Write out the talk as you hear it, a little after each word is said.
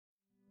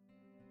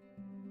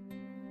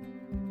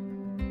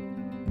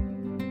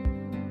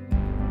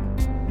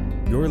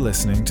You're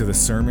listening to the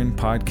Sermon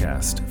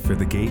Podcast for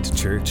the Gate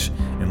Church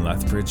in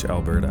Lethbridge,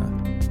 Alberta.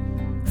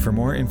 For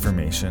more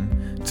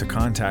information, to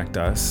contact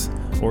us,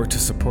 or to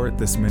support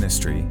this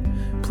ministry,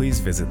 please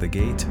visit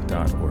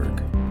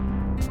thegate.org.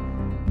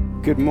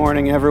 Good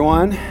morning,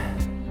 everyone.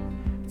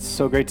 It's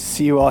so great to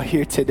see you all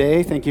here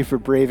today. Thank you for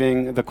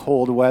braving the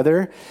cold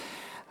weather.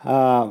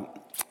 And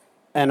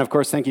of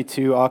course, thank you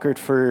to Auckert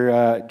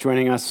for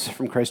joining us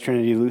from Christ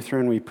Trinity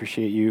Lutheran. We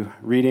appreciate you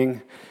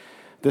reading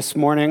this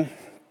morning.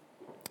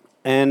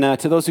 And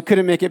to those who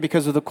couldn't make it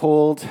because of the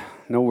cold,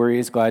 no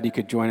worries. Glad you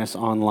could join us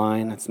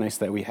online. It's nice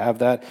that we have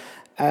that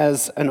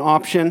as an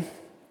option.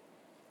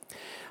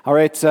 All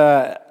right.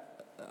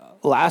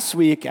 Last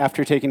week,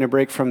 after taking a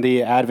break from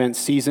the Advent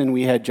season,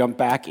 we had jumped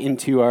back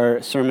into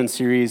our sermon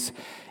series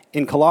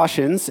in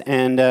Colossians.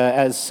 And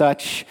as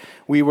such,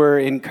 we were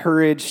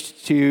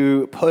encouraged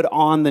to put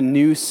on the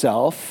new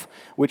self,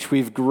 which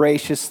we've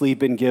graciously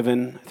been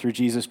given through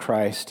Jesus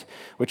Christ,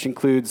 which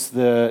includes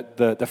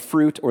the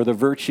fruit or the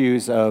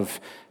virtues of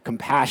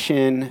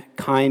compassion,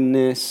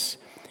 kindness,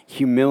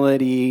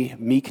 humility,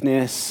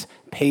 meekness,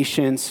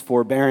 patience,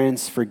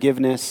 forbearance,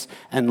 forgiveness,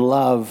 and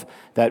love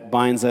that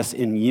binds us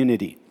in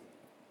unity.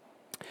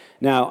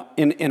 Now,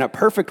 in a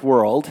perfect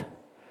world,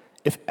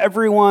 if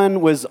everyone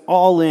was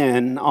all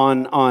in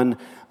on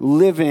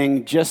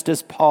living just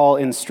as Paul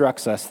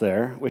instructs us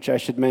there, which I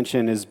should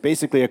mention is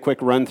basically a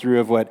quick run-through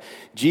of what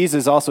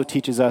Jesus also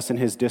teaches us in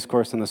his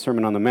discourse on the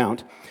Sermon on the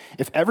Mount.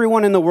 If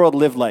everyone in the world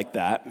lived like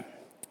that,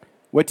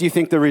 what do you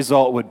think the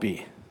result would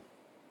be?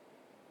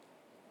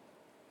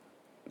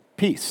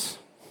 Peace.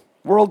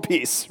 World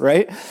peace,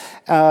 right?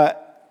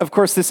 Of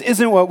course, this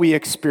isn't what we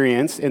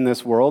experience in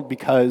this world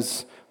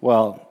because,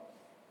 well,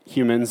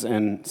 humans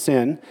and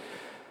sin.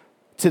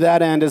 To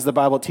that end, as the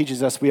Bible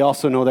teaches us, we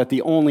also know that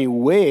the only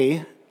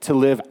way to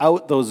live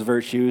out those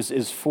virtues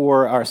is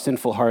for our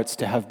sinful hearts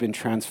to have been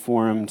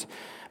transformed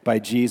by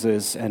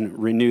Jesus and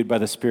renewed by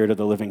the Spirit of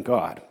the living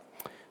God.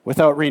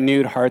 Without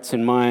renewed hearts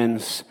and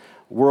minds,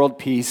 world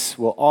peace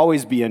will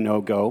always be a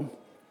no-go.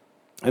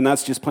 And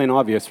that's just plain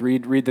obvious.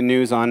 Read the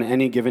news on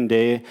any given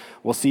day.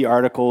 We'll see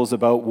articles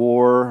about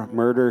war,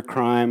 murder,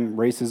 crime,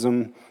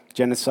 racism,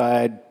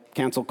 genocide,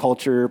 cancel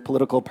culture,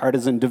 political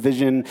partisan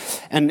division,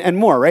 and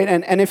more, right?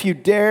 And if you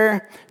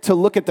dare to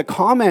look at the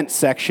comment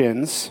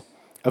sections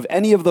of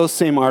any of those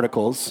same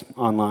articles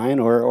online,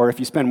 or if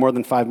you spend more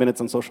than 5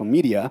 minutes on social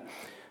media,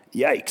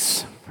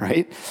 yikes,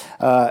 right?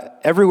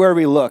 Everywhere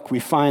we look, we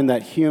find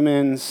that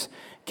humans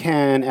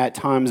can at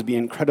times be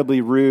incredibly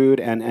rude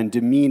and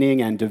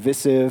demeaning and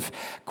divisive,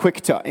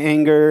 quick to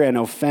anger and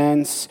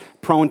offense,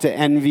 prone to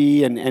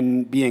envy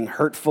and being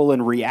hurtful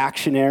and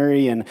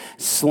reactionary and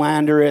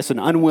slanderous and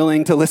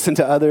unwilling to listen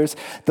to others.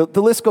 The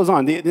list goes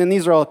on. And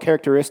these are all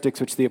characteristics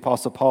which the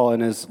Apostle Paul in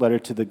his letter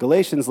to the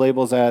Galatians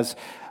labels as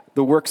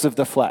the works of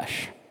the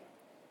flesh.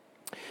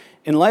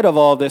 In light of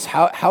all of this,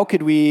 how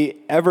could we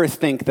ever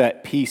think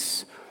that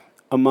peace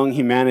among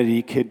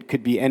humanity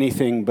could be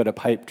anything but a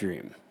pipe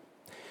dream?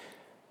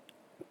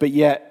 But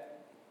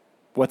yet,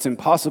 what's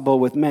impossible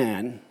with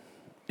man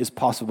is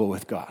possible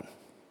with God.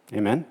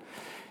 Amen?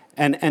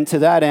 And to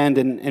that end,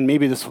 and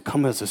maybe this will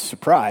come as a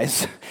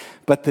surprise,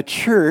 but the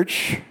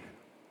church,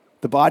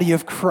 the body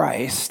of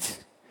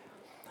Christ,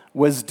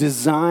 was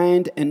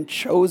designed and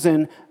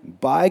chosen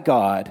by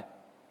God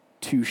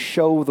to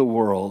show the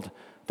world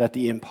that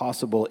the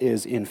impossible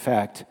is, in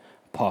fact,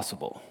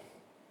 possible.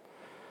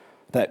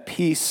 That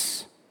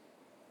peace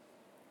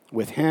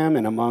with him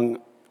and among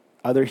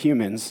other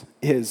humans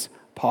is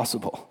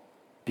possible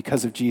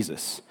because of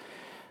Jesus.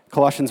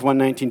 Colossians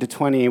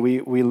 1:19-20,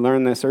 we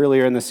learned this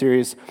earlier in the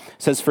series,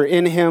 says, "For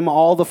in him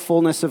all the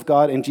fullness of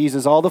God," in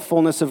Jesus, all the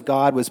fullness of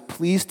God was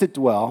pleased to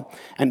dwell,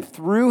 and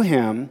through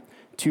him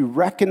to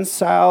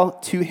reconcile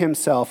to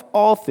himself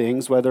all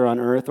things, whether on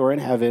earth or in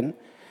heaven,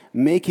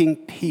 making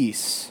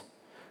peace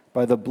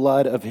by the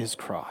blood of his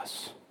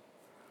cross.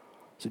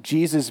 So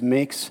Jesus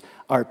makes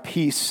our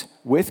peace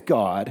with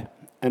God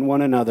and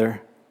one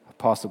another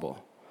possible.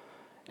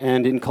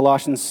 And in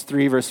Colossians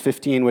 3, verse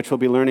 15, which we'll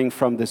be learning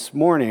from this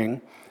morning,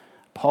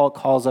 Paul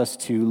calls us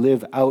to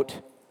live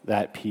out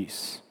that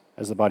peace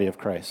as the body of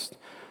Christ.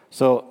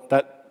 So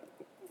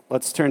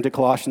let's turn to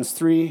Colossians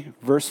 3,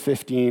 verse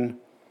 15.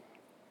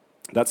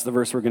 That's the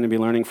verse we're going to be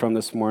learning from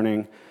this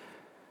morning.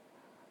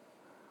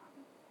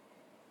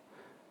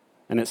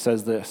 And it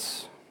says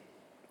this,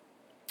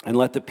 "And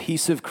let the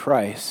peace of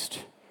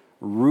Christ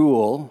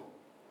rule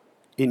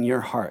in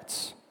your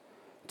hearts,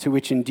 to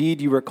which indeed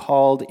you were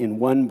called in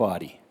one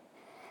body,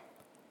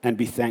 and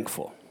be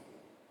thankful."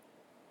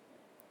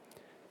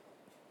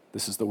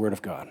 This is the word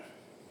of God.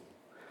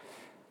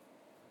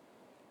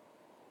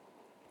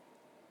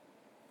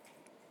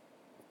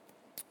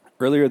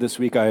 Earlier this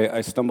week, I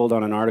stumbled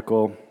on an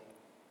article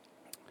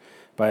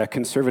by a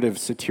conservative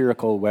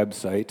satirical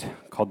website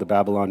called the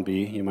Babylon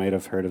Bee. You might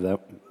have heard of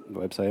that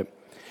website.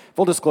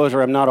 Full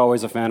disclosure, I'm not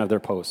always a fan of their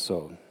posts,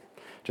 so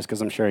just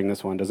because I'm sharing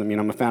this one doesn't mean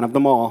I'm a fan of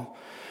them all.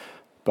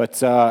 But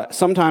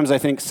sometimes I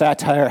think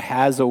satire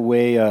has a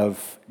way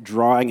of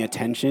drawing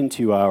attention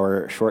to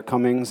our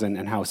shortcomings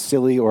and how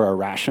silly or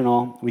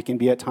irrational we can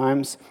be at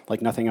times,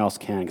 like nothing else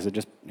can, because it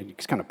just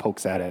kind of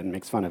pokes at it and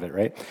makes fun of it,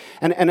 right?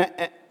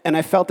 And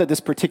I felt that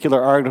this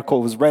particular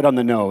article was right on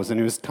the nose,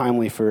 and it was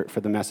timely for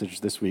the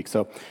message this week.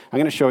 So I'm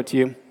going to show it to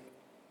you.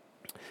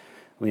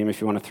 Liam, if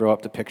you want to throw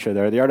up the picture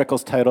there. The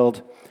article's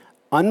titled,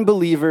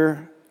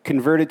 "Unbeliever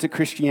Converted to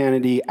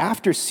Christianity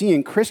After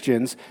Seeing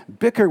Christians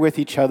Bicker with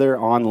Each Other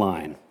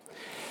Online."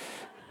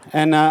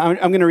 And I'm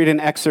going to read an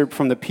excerpt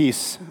from the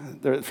piece,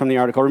 from the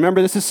article.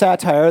 Remember, this is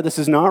satire. This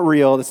is not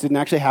real. This didn't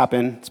actually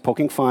happen. It's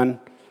poking fun.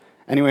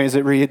 Anyways,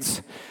 it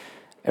reads,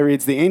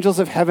 "The angels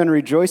of heaven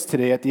rejoice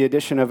today at the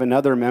addition of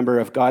another member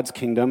of God's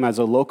kingdom as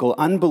a local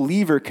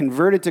unbeliever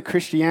converted to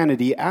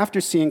Christianity after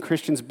seeing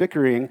Christians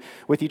bickering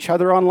with each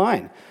other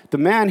online. The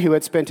man who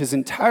had spent his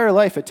entire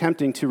life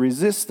attempting to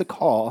resist the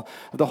call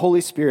of the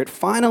Holy Spirit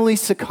finally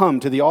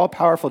succumbed to the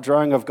all-powerful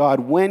drawing of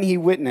God when he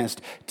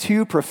witnessed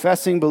two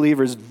professing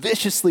believers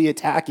viciously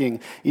attacking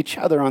each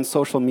other on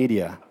social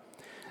media.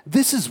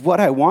 This is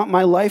what I want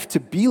my life to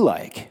be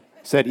like,"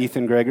 said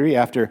Ethan Gregory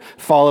after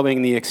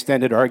following the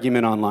extended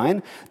argument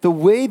online. "The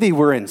way they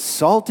were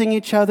insulting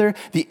each other,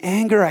 the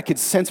anger I could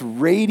sense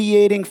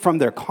radiating from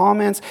their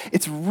comments,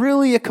 it's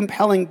really a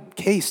compelling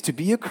case to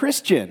be a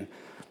Christian.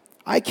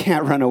 I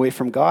can't run away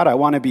from God. I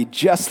want to be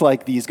just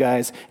like these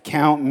guys.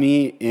 Count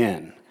me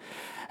in."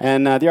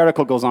 And the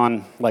article goes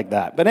on like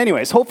that. But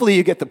anyways, hopefully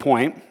you get the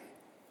point,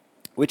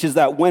 which is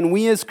that when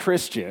we as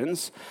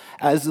Christians,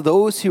 as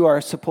those who are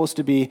supposed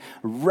to be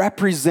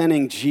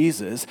representing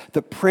Jesus,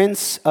 the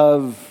Prince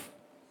of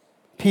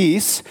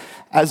Peace,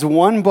 as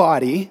one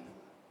body,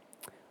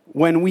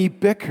 when we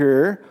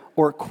bicker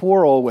or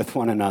quarrel with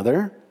one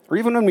another, or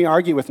even when we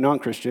argue with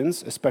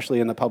non-Christians, especially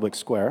in the public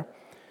square,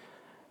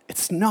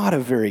 it's not a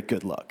very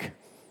good look,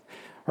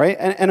 right?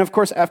 And of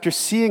course, after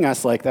seeing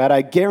us like that,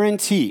 I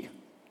guarantee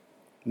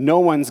no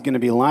one's going to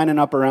be lining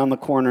up around the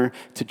corner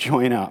to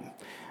join up.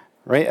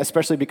 Right?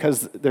 Especially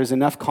because there's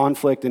enough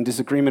conflict and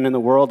disagreement in the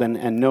world,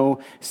 and no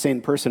sane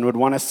person would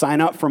want to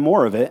sign up for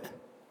more of it.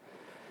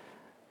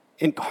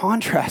 In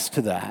contrast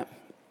to that,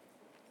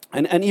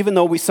 and even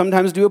though we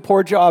sometimes do a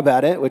poor job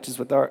at it, which is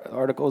what the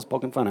article is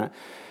poking fun at,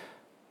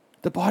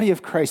 the body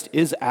of Christ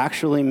is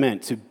actually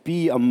meant to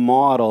be a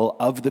model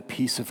of the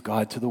peace of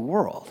God to the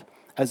world.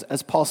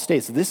 As Paul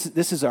states,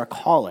 this is our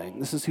calling.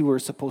 This is who we're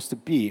supposed to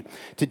be,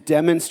 to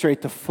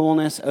demonstrate the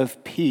fullness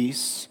of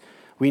peace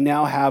we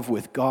now have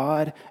with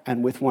God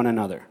and with one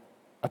another.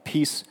 A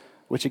peace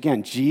which,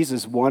 again,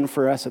 Jesus won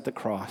for us at the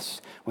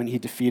cross when he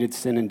defeated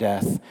sin and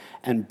death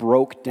and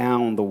broke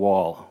down the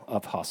wall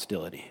of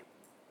hostility.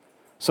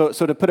 So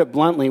to put it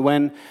bluntly,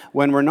 when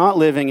we're not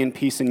living in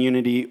peace and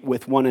unity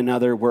with one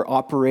another, we're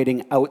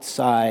operating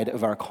outside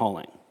of our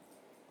calling.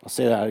 I'll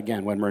say that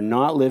again. When we're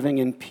not living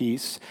in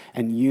peace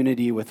and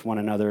unity with one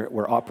another,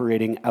 we're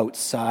operating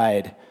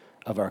outside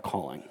of our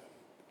calling.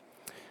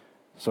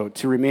 So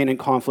to remain in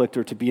conflict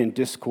or to be in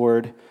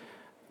discord,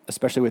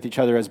 especially with each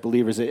other as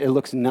believers, it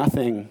looks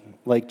nothing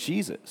like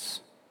Jesus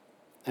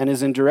and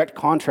is in direct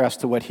contrast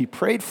to what he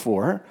prayed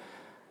for,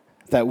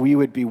 that we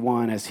would be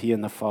one as he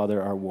and the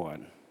Father are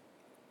one.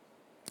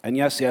 And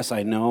yes,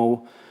 I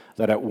know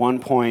that at one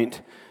point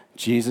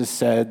Jesus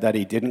said that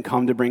he didn't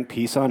come to bring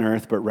peace on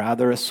earth, but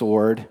rather a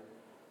sword.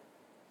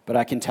 But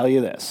I can tell you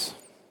this,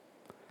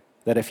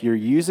 that if you're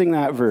using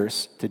that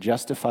verse to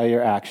justify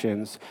your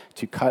actions,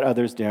 to cut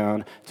others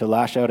down, to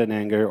lash out in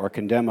anger or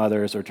condemn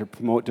others or to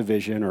promote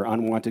division or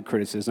unwanted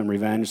criticism,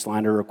 revenge,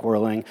 slander, or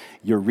quarreling,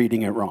 you're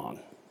reading it wrong.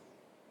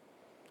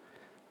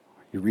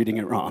 You're reading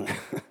it wrong.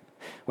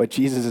 What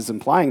Jesus is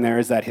implying there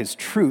is that his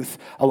truth,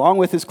 along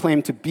with his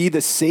claim to be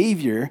the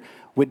Savior,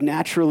 would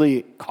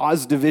naturally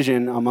cause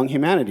division among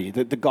humanity.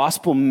 The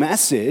gospel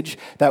message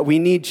that we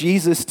need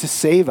Jesus to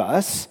save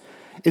us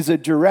is a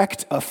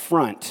direct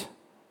affront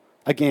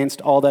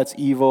against all that's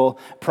evil,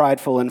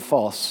 prideful, and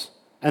false.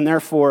 And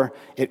therefore,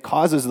 it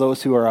causes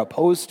those who are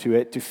opposed to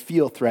it to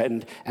feel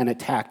threatened and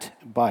attacked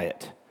by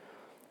it.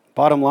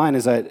 Bottom line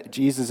is that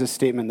Jesus'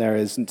 statement there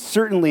is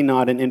certainly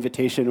not an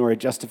invitation or a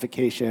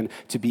justification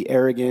to be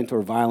arrogant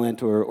or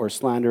violent or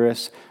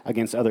slanderous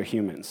against other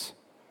humans.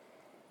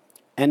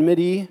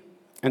 Enmity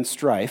and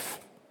strife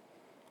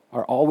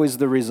are always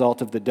the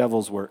result of the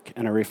devil's work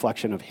and a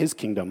reflection of his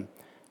kingdom,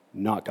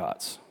 not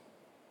God's.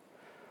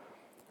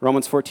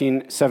 Romans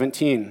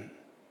 14:17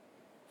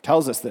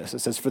 tells us this. It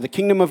says, "For the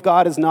kingdom of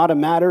God is not a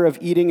matter of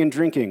eating and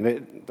drinking."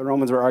 The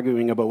Romans were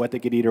arguing about what they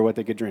could eat or what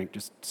they could drink,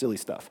 just silly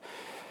stuff.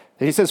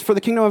 And he says, "For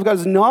the kingdom of God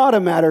is not a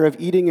matter of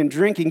eating and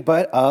drinking,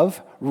 but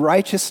of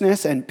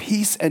righteousness and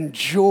peace and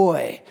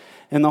joy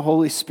in the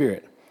Holy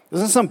Spirit."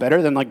 Doesn't that sound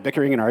better than like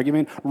bickering and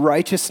arguing?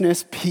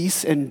 Righteousness,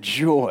 peace, and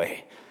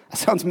joy. That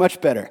sounds much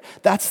better.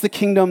 That's the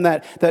kingdom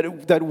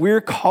that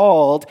we're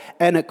called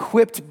and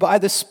equipped by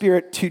the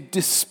Spirit to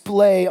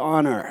display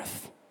on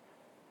earth.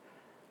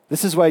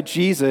 This is why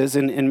Jesus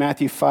in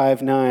Matthew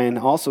 5:9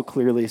 also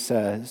clearly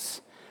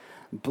says,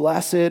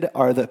 "Blessed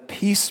are the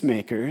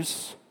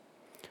peacemakers,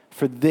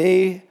 for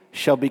they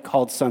shall be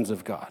called sons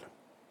of God.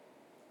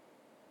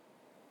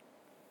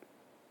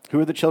 Who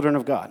are the children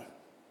of God?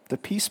 The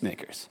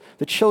peacemakers.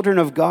 The children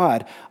of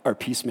God are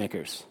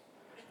peacemakers,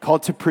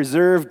 called to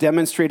preserve,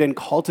 demonstrate, and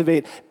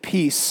cultivate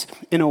peace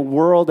in a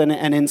world and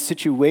in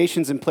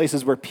situations and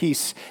places where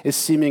peace is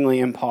seemingly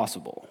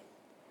impossible.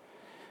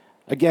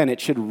 Again,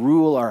 it should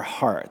rule our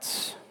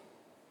hearts,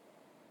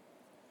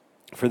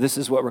 for this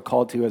is what we're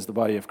called to as the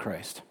body of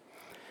Christ.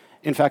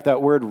 In fact,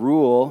 that word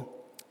rule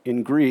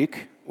in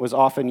Greek was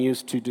often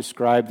used to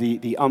describe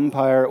the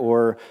umpire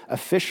or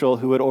official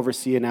who would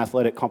oversee an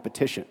athletic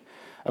competition.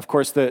 Of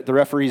course, the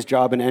referee's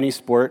job in any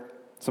sport,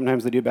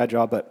 sometimes they do a bad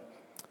job, but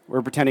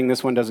we're pretending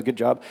this one does a good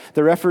job.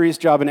 The referee's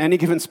job in any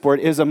given sport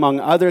is, among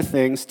other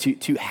things,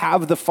 to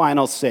have the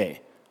final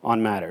say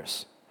on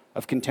matters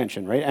of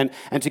contention, right?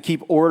 And to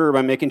keep order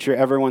by making sure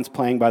everyone's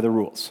playing by the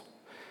rules.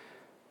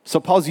 So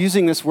Paul's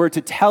using this word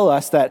to tell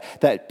us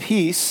that the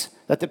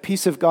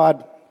peace of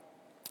God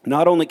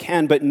not only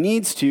can, but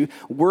needs to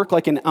work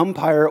like an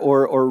umpire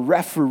or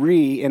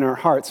referee in our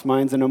hearts,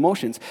 minds, and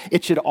emotions.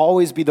 It should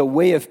always be the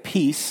way of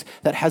peace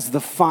that has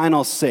the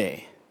final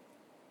say.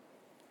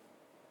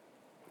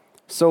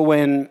 So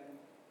when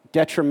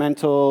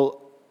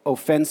detrimental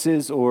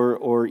offenses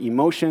or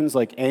emotions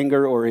like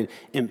anger or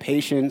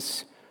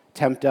impatience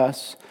tempt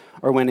us,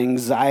 or when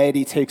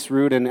anxiety takes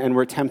root and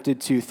we're tempted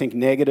to think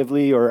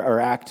negatively or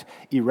act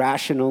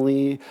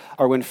irrationally,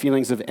 or when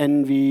feelings of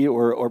envy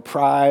or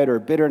pride or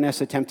bitterness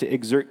attempt to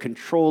exert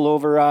control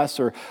over us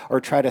or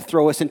try to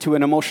throw us into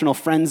an emotional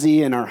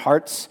frenzy in our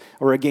hearts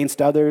or against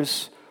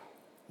others,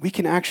 we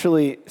can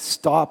actually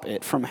stop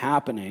it from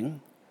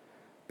happening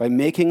by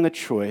making the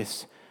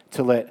choice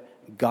to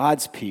let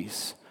God's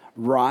peace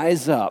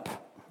rise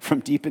up from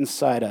deep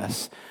inside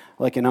us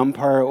like an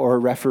umpire or a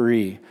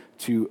referee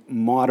to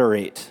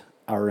moderate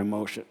our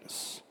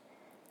emotions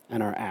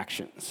and our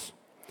actions.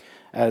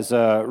 As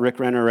Rick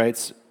Renner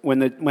writes,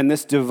 when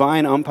this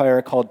divine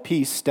umpire called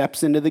peace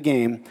steps into the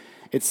game,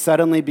 it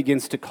suddenly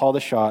begins to call the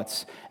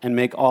shots and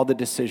make all the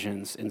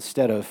decisions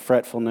instead of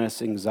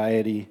fretfulness,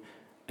 anxiety,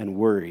 and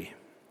worry.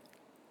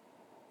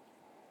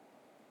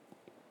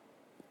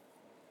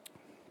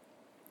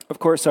 Of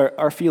course,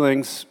 our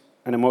feelings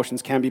and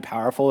emotions can be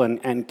powerful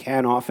and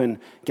can often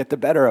get the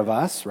better of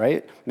us,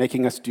 right?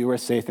 Making us do or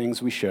say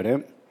things we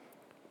shouldn't.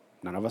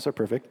 None of us are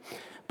perfect.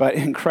 But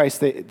in Christ,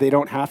 they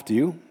don't have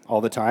to all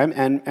the time.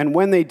 And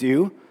when they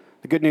do,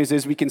 the good news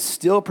is we can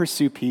still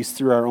pursue peace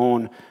through our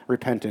own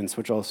repentance,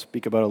 which I'll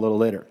speak about a little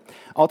later.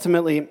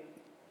 Ultimately,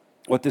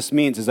 what this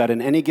means is that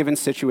in any given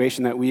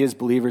situation that we as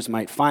believers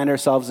might find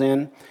ourselves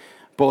in,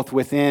 both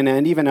within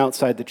and even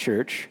outside the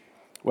church,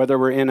 whether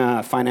we're in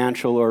a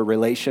financial or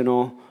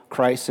relational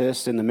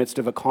crisis, in the midst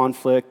of a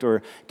conflict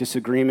or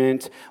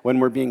disagreement, when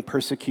we're being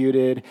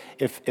persecuted,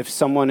 if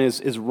someone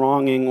is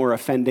wronging or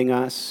offending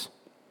us,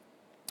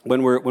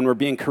 when we're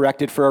being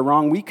corrected for a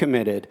wrong we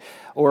committed,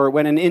 or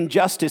when an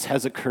injustice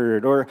has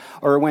occurred,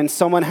 or when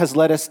someone has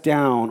let us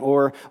down,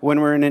 or when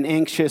we're in an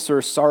anxious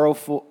or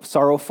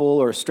sorrowful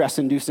or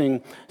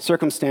stress-inducing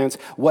circumstance,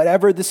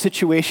 whatever the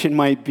situation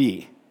might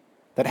be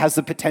that has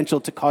the potential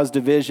to cause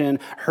division,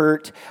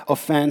 hurt,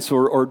 offense,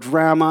 or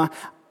drama,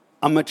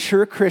 a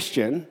mature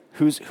Christian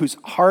whose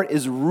heart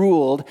is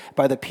ruled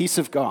by the peace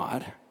of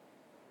God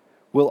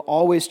will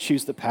always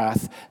choose the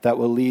path that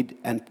will lead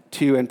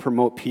to and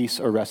promote peace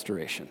or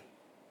restoration.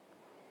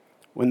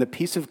 When the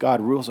peace of God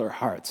rules our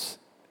hearts,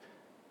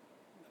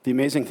 the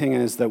amazing thing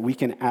is that we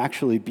can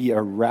actually be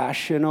a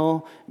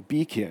rational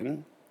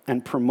beacon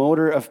and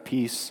promoter of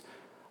peace,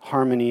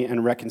 harmony,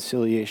 and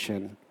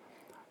reconciliation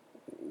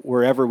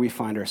wherever we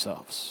find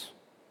ourselves.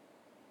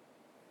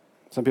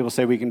 Some people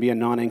say we can be a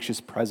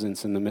non-anxious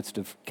presence in the midst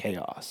of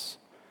chaos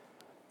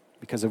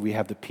because we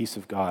have the peace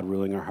of God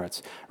ruling our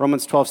hearts.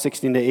 Romans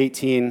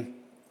 12:16-18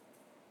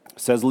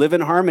 says, live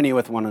in harmony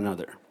with one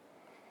another.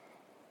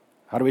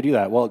 How do we do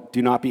that? Well,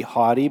 do not be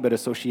haughty, but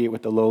associate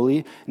with the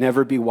lowly.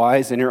 Never be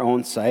wise in your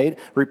own sight.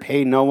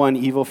 Repay no one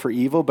evil for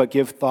evil, but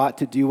give thought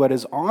to do what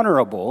is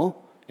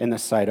honorable in the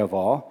sight of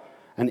all.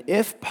 And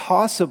if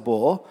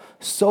possible,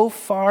 so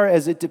far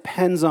as it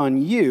depends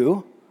on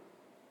you,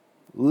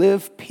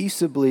 live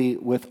peaceably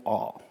with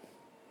all.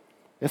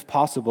 If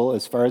possible,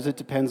 as far as it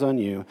depends on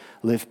you,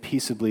 live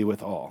peaceably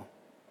with all.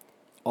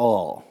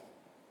 All.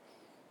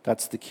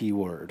 That's the key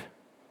word,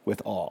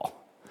 with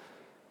all.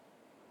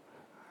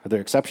 Are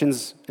there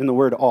exceptions in the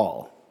word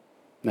all?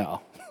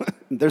 No,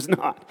 there's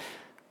not.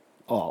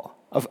 All.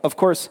 Of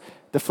course,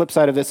 the flip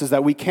side of this is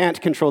that we can't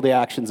control the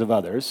actions of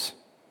others,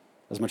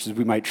 as much as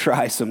we might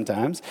try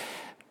sometimes,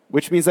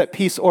 which means that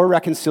peace or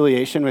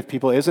reconciliation with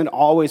people isn't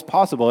always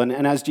possible.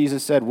 And as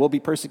Jesus said, we'll be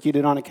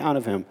persecuted on account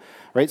of him,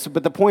 right?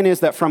 But the point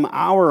is that from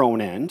our own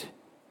end,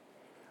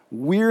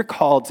 we're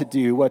called to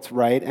do what's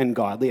right and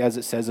godly, as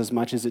it says, as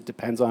much as it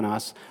depends on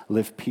us,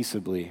 live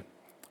peaceably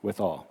with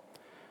all.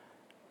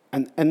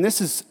 And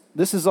this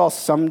is all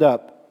summed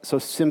up so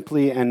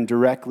simply and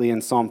directly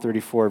in Psalm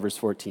 34, verse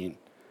 14.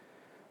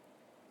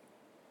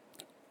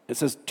 It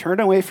says, turn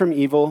away from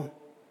evil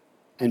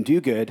and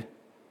do good,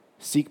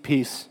 seek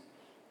peace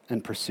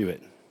and pursue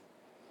it.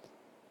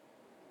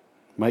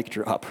 Mic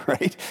drop,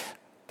 right?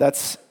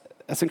 That's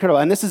incredible.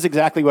 And this is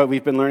exactly what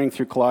we've been learning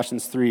through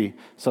Colossians 3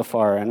 so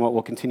far and what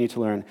we'll continue to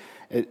learn.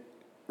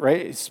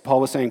 Right?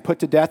 Paul was saying, put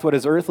to death what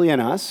is earthly in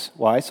us.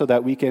 Why? So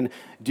that we can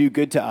do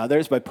good to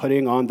others by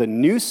putting on the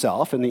new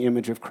self in the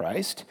image of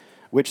Christ,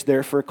 which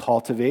therefore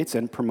cultivates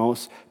and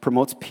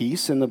promotes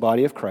peace in the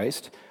body of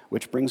Christ,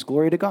 which brings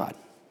glory to God.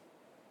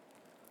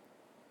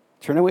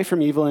 Turn away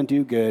from evil and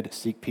do good,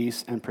 seek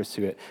peace and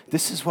pursue it.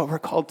 This is what we're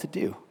called to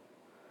do.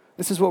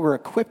 This is what we're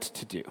equipped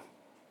to do.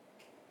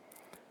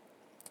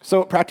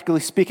 So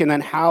practically speaking,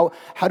 then how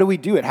do we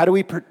do it? How do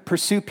we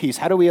pursue peace?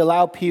 How do we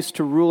allow peace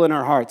to rule in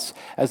our hearts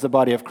as the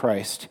body of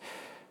Christ?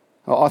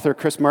 Author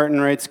Chris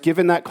Martin writes,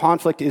 given that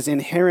conflict is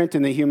inherent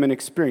in the human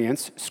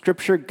experience,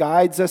 Scripture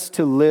guides us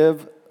to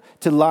live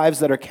to lives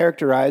that are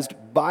characterized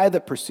by the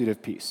pursuit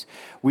of peace.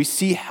 We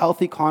see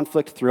healthy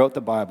conflict throughout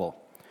the Bible.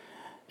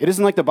 It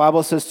isn't like the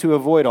Bible says to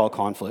avoid all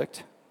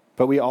conflict,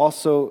 but we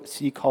also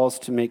see calls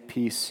to make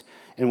peace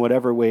in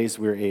whatever ways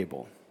we're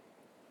able.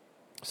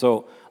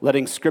 So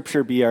letting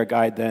Scripture be our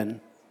guide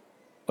then,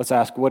 let's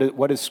ask,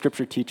 what does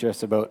Scripture teach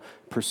us about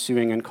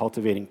pursuing and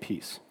cultivating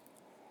peace?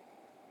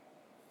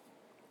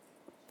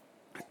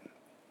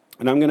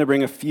 And I'm going to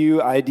bring a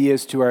few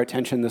ideas to our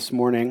attention this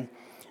morning,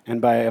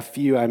 and by a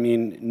few I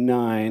mean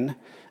 9.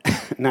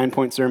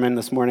 9-point sermon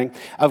this morning.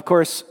 Of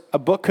course, a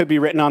book could be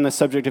written on the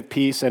subject of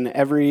peace, and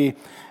every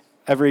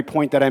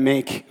point that I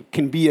make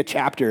can be a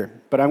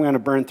chapter, but I'm going to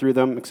burn through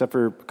them, except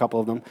for a couple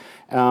of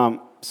them.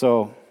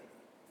 So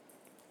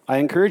I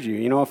encourage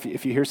you,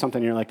 if you hear something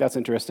and you're like, that's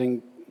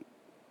interesting,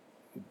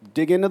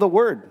 dig into the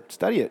Word,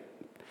 study it,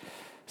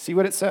 see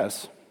what it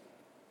says.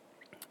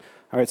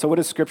 All right, so what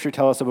does Scripture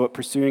tell us about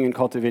pursuing and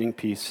cultivating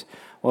peace?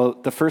 Well,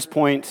 the first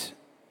point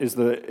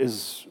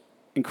is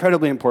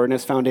incredibly important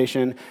as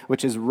foundation,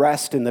 which is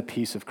rest in the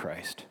peace of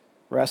Christ.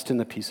 Rest in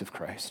the peace of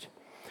Christ.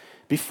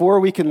 Before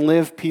we can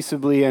live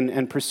peaceably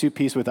and pursue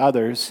peace with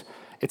others,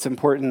 it's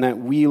important that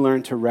we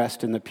learn to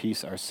rest in the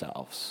peace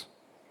ourselves.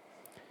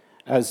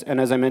 As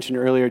I mentioned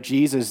earlier,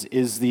 Jesus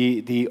is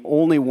the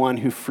only one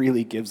who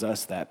freely gives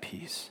us that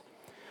peace.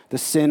 The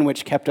sin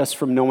which kept us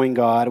from knowing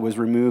God was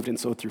removed, and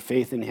so through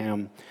faith in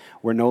him,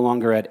 we're no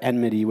longer at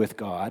enmity with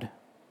God.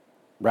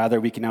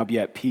 Rather, we can now be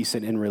at peace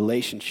and in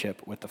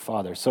relationship with the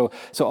Father. So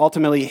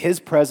ultimately,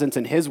 his presence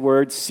and his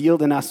word,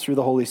 sealed in us through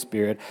the Holy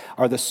Spirit,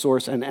 are the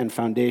source and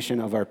foundation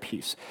of our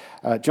peace.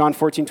 John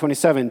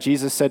 14:27,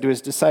 Jesus said to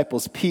his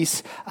disciples,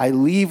 "Peace I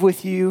leave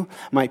with you,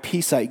 my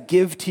peace I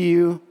give to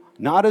you.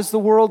 Not as the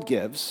world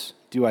gives,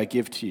 do I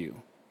give to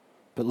you.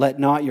 But let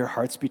not your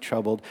hearts be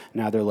troubled,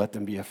 neither let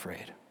them be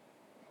afraid."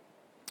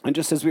 And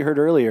just as we heard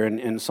earlier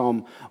in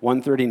Psalm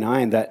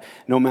 139, that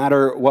no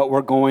matter what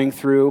we're going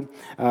through,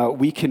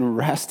 we can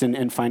rest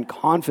and find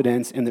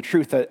confidence in the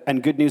truth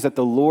and good news that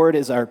the Lord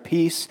is our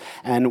peace,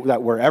 and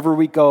that wherever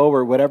we go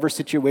or whatever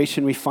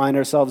situation we find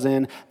ourselves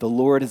in, the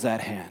Lord is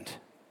at hand.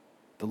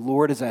 The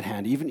Lord is at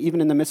hand. Even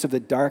in the midst of the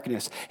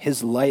darkness,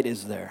 his light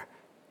is there.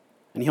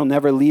 And he'll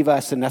never leave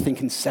us, and nothing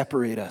can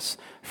separate us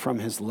from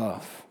his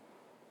love.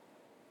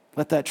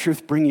 Let that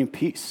truth bring you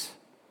peace.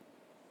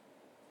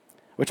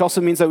 Which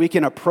also means that we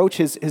can approach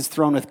his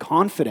throne with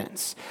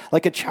confidence,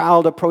 like a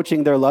child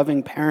approaching their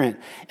loving parent.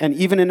 And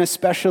even and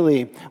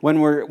especially when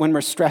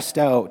we're stressed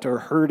out or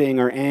hurting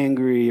or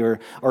angry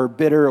or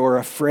bitter or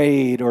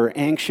afraid or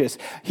anxious,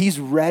 he's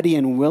ready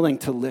and willing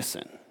to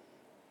listen.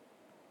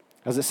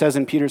 As it says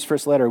in Peter's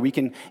first letter, we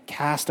can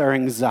cast our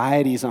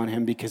anxieties on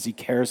him because he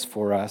cares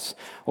for us.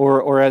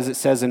 Or as it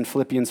says in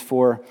Philippians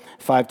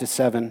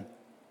 4:5-7,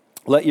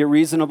 let your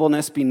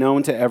reasonableness be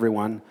known to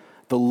everyone.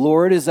 The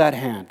Lord is at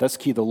hand. That's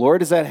key. The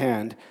Lord is at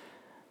hand.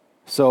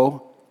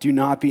 So do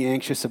not be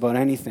anxious about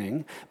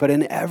anything, but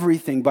in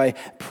everything, by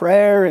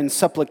prayer and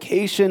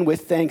supplication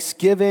with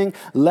thanksgiving,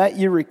 let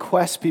your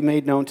requests be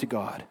made known to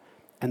God.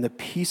 And the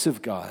peace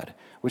of God,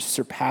 which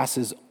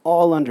surpasses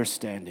all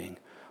understanding,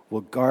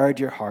 will guard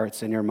your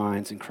hearts and your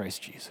minds in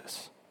Christ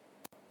Jesus.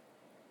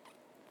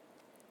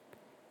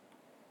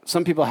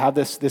 Some people have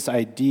this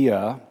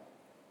idea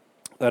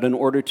that in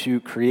order to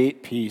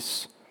create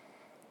peace,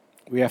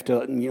 we have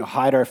to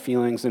hide our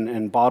feelings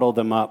and bottle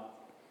them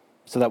up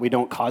so that we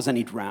don't cause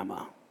any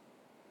drama.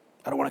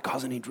 I don't want to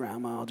cause any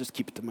drama. I'll just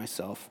keep it to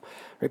myself.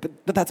 Right?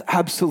 But that's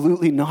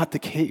absolutely not the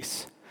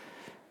case.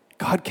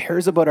 God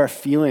cares about our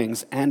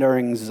feelings and our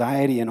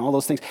anxiety and all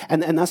those things.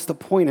 And that's the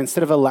point.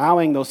 Instead of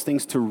allowing those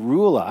things to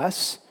rule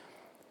us,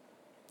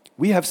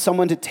 we have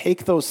someone to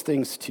take those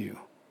things to.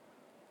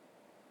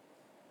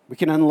 We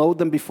can unload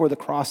them before the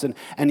cross,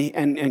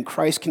 and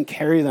Christ can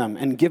carry them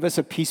and give us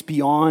a peace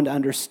beyond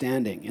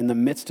understanding in the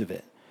midst of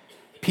it.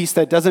 Peace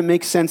that doesn't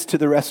make sense to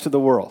the rest of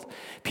the world.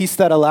 Peace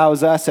that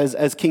allows us,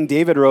 as King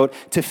David wrote,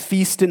 to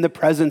feast in the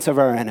presence of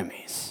our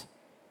enemies.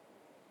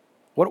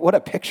 What a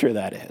picture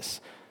that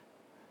is.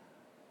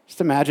 Just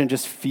imagine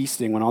just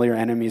feasting when all your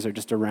enemies are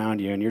just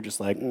around you and you're just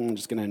like, I'm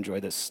just going to enjoy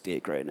this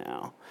steak right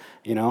now.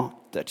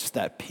 That's just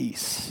that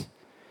peace.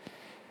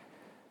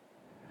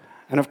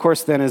 And of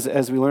course, then,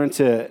 as we learn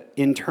to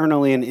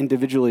internally and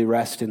individually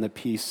rest in the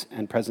peace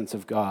and presence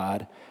of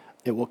God,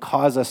 It will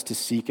cause us to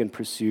seek and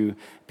pursue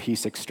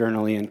peace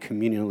externally and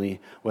communally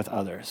with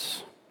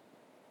others.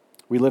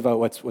 We live out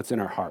what's in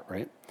our heart,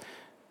 right?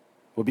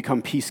 We'll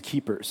become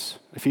peacekeepers.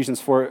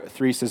 Ephesians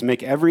 4:3 says,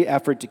 make every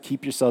effort to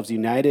keep yourselves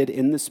united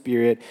in the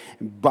Spirit,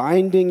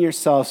 binding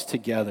yourselves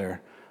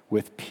together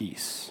with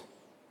peace.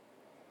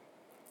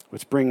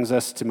 Which brings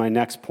us to my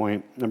next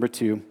point, number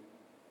 2,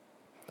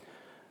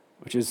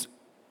 which is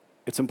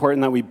it's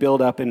important that we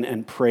build up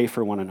and pray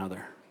for one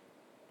another.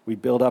 We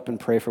build up and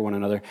pray for one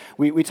another.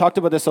 We talked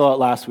about this a lot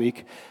last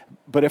week,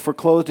 but if we're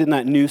clothed in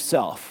that new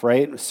self,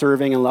 right?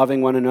 Serving and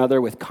loving one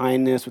another with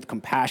kindness, with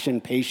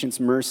compassion, patience,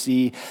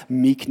 mercy,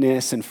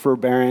 meekness, and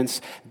forbearance.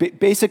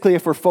 Basically,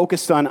 if we're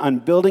focused on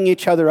building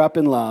each other up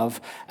in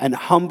love and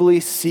humbly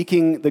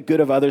seeking the good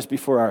of others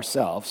before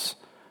ourselves,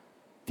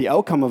 the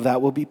outcome of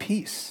that will be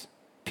peace.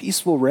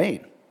 Peace will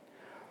reign.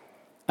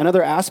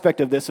 Another aspect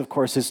of this, of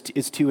course,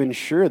 is to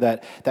ensure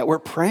that we're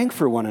praying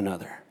for one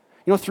another.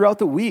 Throughout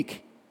the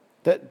week,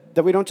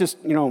 that we don't just,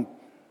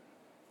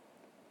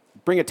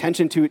 bring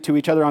attention to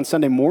each other on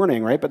Sunday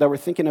morning, right? But that we're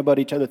thinking about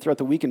each other throughout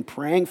the week and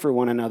praying for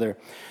one another.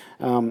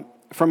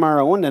 From our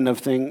own end of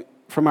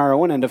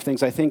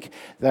things, I think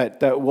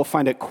that we'll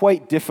find it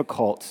quite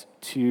difficult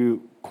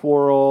to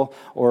quarrel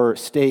or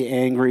stay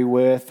angry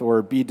with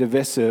or be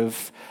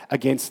divisive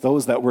against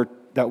those that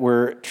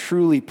we're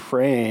truly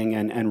praying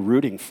and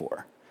rooting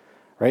for,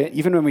 right?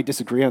 Even when we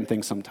disagree on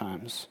things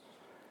sometimes.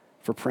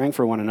 If we're praying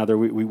for one another,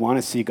 we want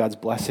to see God's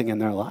blessing in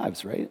their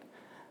lives, right?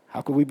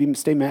 How could we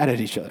stay mad at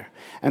each other?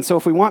 And so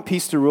if we want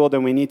peace to rule,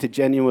 then we need to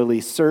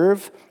genuinely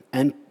serve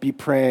and be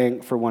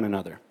praying for one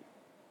another.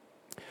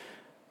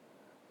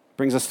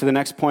 Brings us to the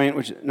next point,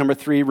 which is number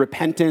 3,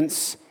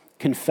 repentance,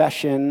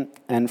 confession,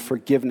 and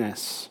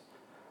forgiveness.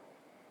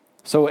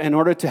 So in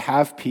order to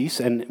have peace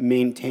and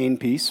maintain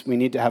peace, we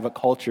need to have a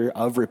culture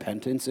of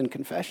repentance and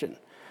confession.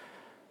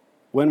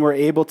 When we're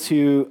able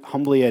to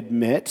humbly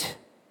admit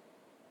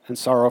and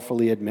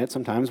sorrowfully admit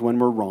sometimes when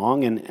we're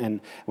wrong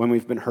and when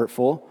we've been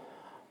hurtful,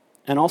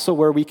 and also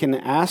where we can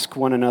ask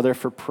one another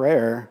for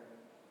prayer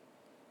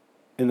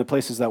in the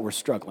places that we're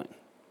struggling.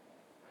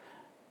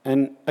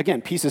 And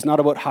again, peace is not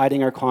about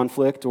hiding our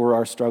conflict or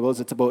our struggles.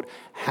 It's about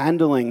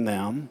handling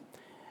them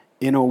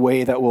in a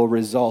way that will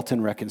result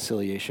in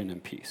reconciliation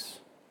and peace.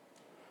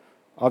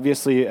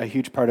 Obviously, a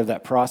huge part of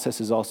that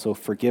process is also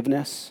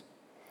forgiveness.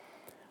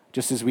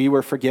 Just as we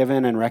were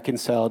forgiven and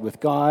reconciled with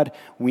God,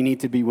 we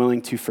need to be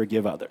willing to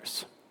forgive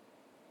others.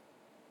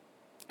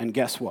 And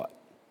guess what?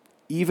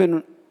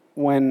 Even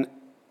when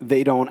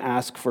they don't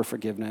ask for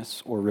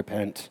forgiveness or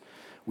repent,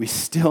 we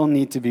still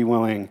need to be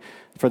willing,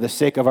 for the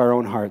sake of our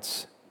own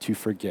hearts, to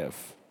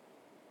forgive.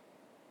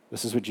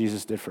 This is what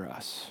Jesus did for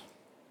us.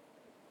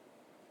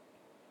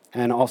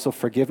 And also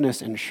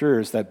forgiveness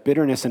ensures that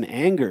bitterness and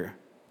anger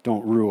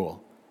don't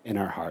rule in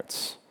our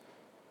hearts.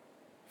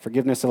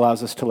 Forgiveness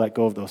allows us to let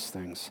go of those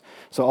things.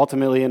 So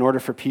ultimately, in order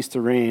for peace to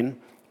reign,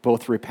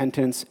 both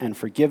repentance and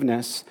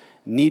forgiveness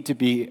need to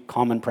be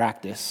common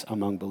practice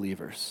among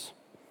believers.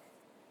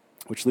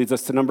 Which leads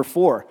us to number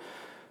 4,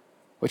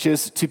 which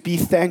is to be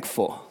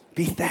thankful.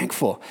 Be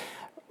thankful.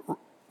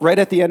 Right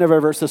at the end of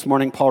our verse this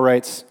morning, Paul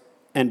writes,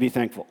 and be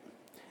thankful.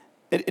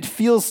 It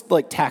feels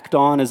like tacked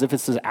on as if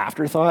it's an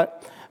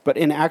afterthought, but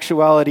in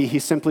actuality,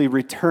 he's simply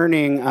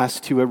returning us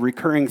to a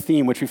recurring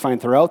theme, which we find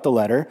throughout the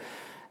letter.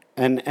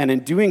 And in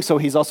doing so,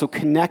 he's also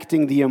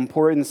connecting the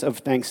importance of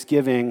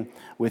thanksgiving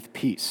with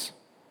peace.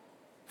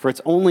 For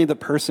it's only the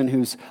person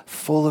who's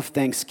full of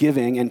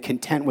thanksgiving and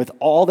content with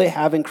all they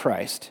have in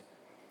Christ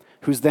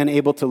who's then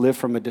able to live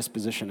from a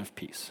disposition of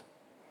peace.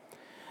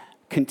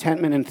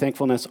 Contentment and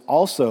thankfulness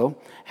also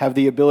have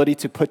the ability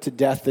to put to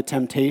death the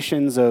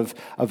temptations of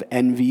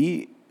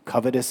envy,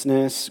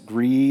 covetousness,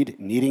 greed,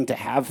 needing to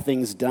have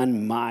things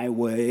done my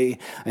way,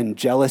 and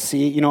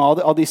jealousy.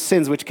 All these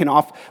sins which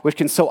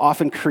can so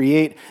often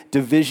create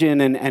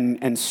division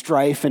and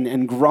strife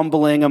and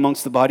grumbling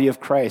amongst the body of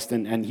Christ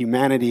and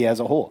humanity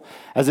as a whole.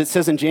 As it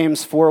says in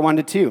James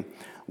 4:1-2,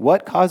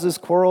 what causes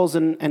quarrels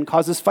and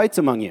causes fights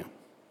among you?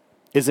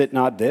 Is it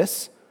not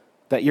this,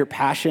 that your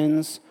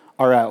passions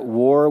are at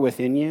war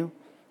within you?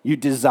 You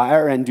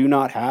desire and do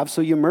not have,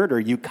 so you murder.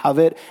 You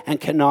covet and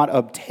cannot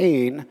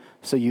obtain,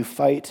 so you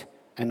fight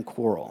and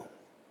quarrel.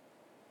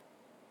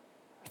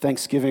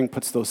 Thanksgiving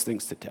puts those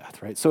things to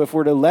death, right? So if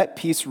we're to let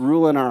peace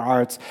rule in our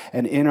hearts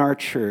and in our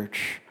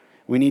church,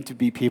 we need to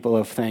be people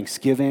of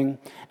thanksgiving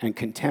and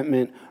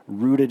contentment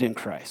rooted in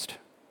Christ.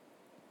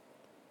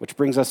 Which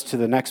brings us to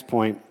the next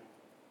point.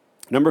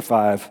 Number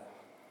 5,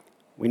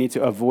 we need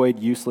to avoid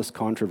useless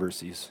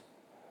controversies.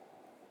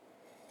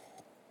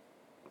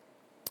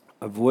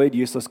 Avoid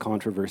useless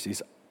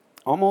controversies.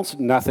 Almost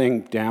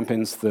nothing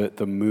dampens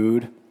the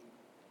mood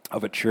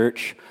of a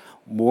church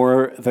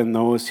more than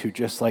those who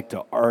just like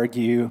to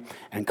argue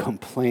and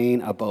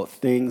complain about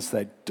things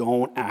that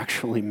don't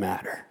actually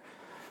matter.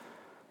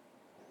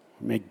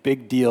 Make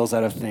big deals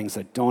out of things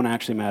that don't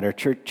actually matter.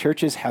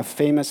 Churches have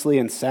famously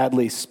and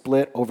sadly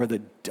split over the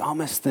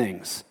dumbest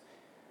things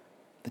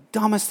The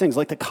dumbest things,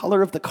 like the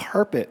color of the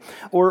carpet,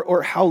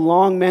 or how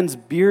long men's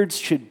beards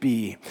should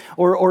be,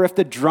 or if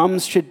the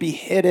drums should be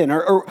hidden,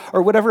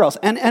 or whatever else.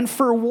 And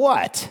for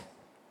what?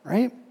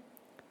 Right?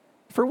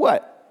 For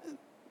what?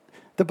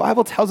 The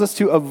Bible tells us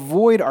to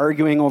avoid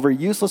arguing over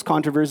useless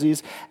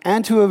controversies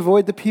and to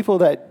avoid the people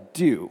that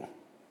do.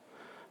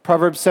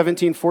 Proverbs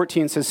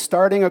 17:14 says,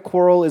 starting a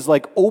quarrel is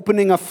like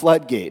opening a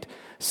floodgate,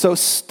 so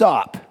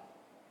stop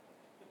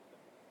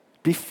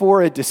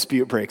before a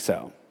dispute breaks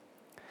out.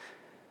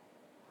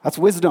 That's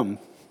wisdom.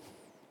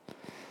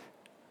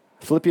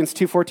 Philippians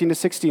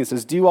 2:14-16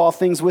 says, do all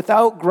things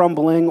without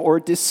grumbling or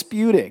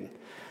disputing,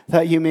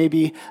 that you may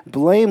be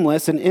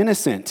blameless and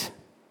innocent,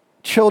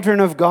 children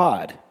of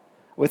God,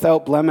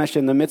 without blemish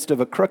in the midst of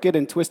a crooked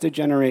and twisted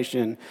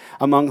generation,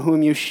 among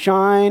whom you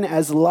shine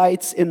as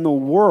lights in the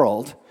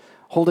world,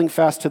 holding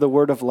fast to the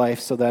word of life,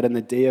 so that in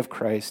the day of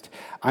Christ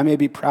I may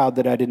be proud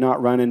that I did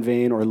not run in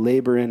vain or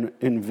labor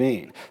in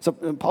vain. So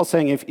Paul's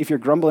saying if you're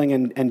grumbling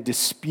and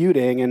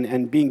disputing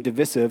and being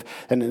divisive,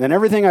 then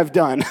everything I've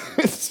done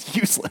is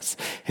useless,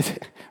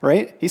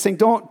 right? He's saying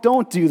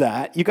don't do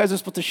that. You guys are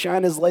supposed to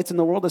shine as lights in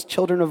the world as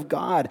children of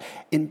God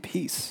in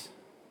peace.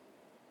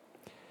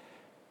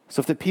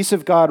 So if the peace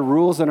of God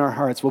rules in our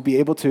hearts, we'll be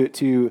able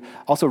to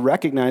also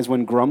recognize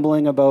when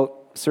grumbling about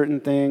certain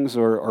things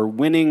or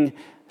winning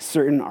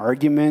certain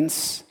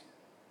arguments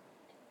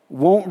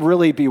won't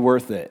really be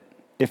worth it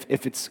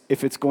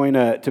if it's going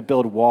to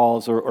build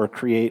walls or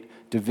create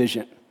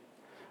division,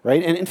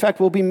 right? And in fact,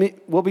 we'll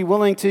be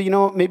willing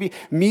to maybe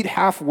meet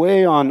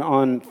halfway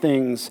on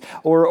things,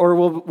 or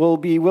we'll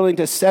be willing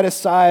to set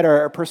aside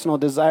our personal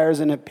desires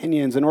and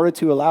opinions in order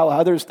to allow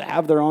others to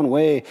have their own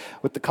way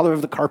with the color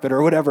of the carpet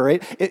or whatever,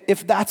 right?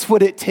 If that's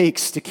what it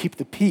takes to keep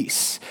the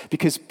peace,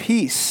 because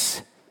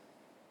peace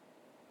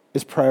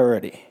is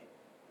priority.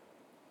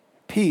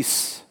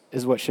 Peace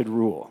is what should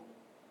rule.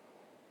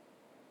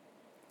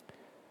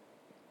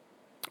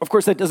 Of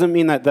course, that doesn't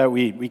mean that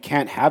we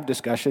can't have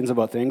discussions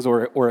about things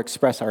or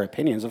express our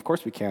opinions. Of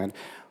course we can.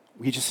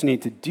 We just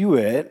need to do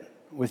it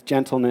with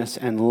gentleness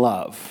and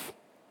love,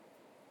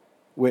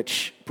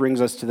 which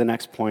brings us to the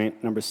next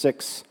point, number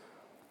 6,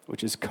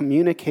 which is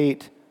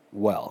communicate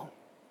well.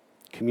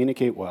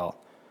 Communicate well.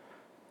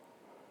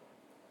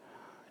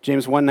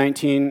 James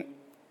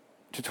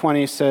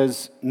 1:19-20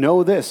 says,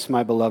 know this,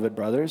 my beloved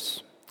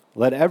brothers,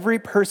 let every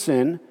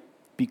person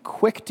be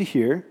quick to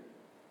hear,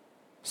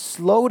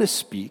 slow to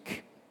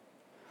speak,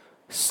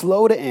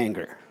 slow to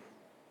anger.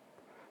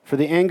 For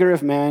the anger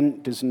of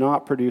man does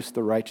not produce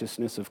the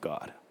righteousness of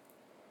God.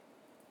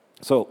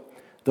 So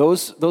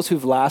those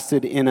who've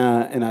lasted in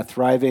a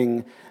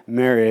thriving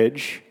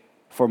marriage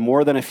for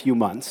more than a few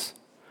months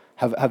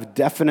have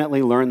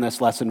definitely learned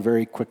this lesson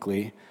very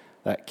quickly,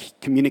 that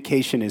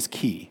communication is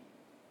key.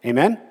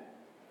 Amen?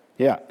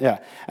 Yeah.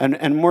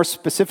 And more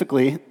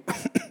specifically,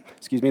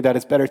 that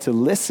it's better to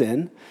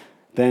listen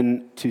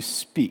than to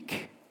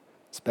speak.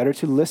 It's better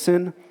to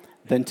listen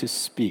than to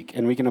speak.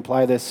 And we can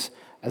apply this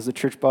as the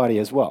church body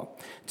as well.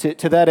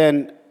 To that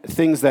end,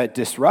 things that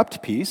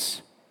disrupt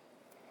peace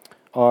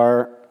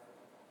are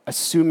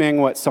assuming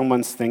what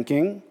someone's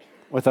thinking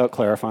without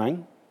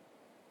clarifying.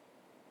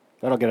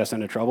 That'll get us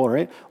into trouble,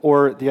 right?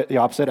 Or the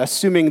opposite,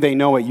 assuming they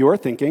know what you're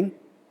thinking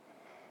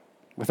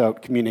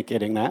without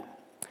communicating that.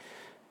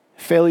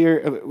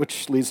 Failure,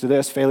 which leads to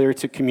this, failure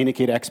to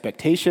communicate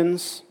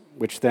expectations,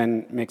 which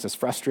then makes us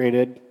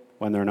frustrated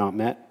when they're not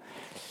met.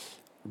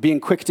 Being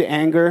quick to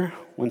anger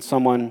when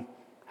someone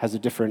has a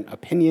different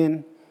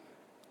opinion,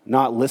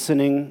 not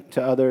listening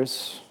to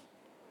others,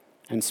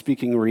 and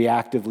speaking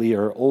reactively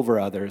or over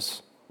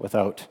others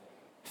without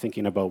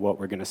thinking about what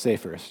we're going to say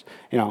first.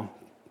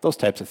 Those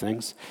types of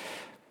things.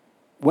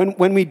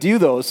 When we do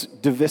those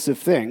divisive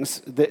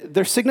things,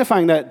 they're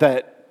signifying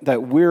that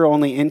we're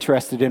only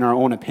interested in our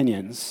own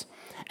opinions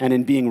and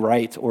in being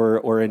right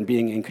or in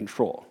being in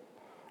control,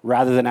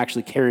 rather than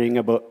actually caring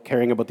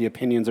about the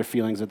opinions or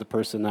feelings of the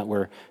person that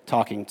we're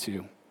talking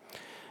to.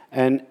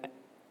 And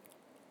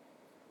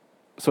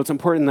so it's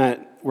important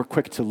that we're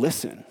quick to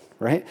listen,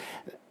 right?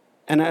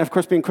 And of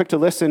course, being quick to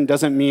listen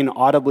doesn't mean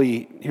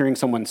audibly hearing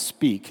someone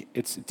speak.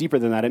 It's deeper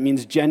than that. It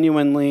means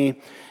genuinely,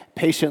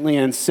 patiently,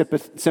 and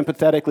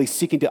sympathetically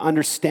seeking to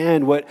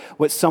understand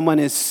what someone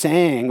is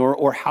saying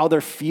or how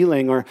they're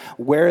feeling or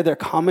where they're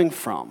coming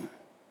from.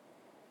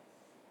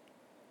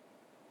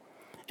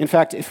 In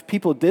fact, if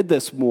people did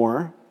this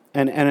more,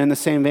 and in the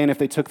same vein, if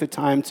they took the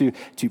time to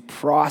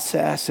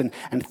process and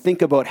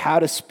think about how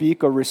to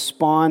speak or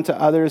respond to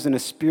others in a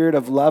spirit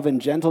of love and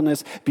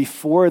gentleness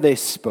before they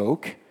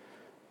spoke,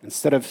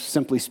 instead of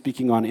simply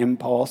speaking on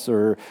impulse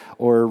or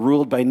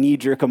ruled by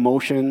knee-jerk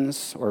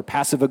emotions or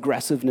passive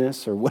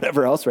aggressiveness or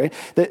whatever else, right?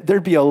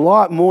 There'd be a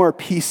lot more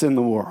peace in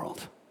the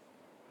world.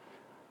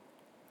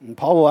 And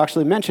Paul will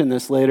actually mention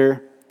this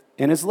later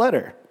in his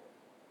letter,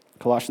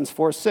 Colossians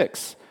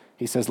 4:6.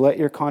 He says, let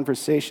your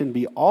conversation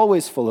be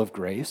always full of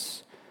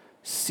grace,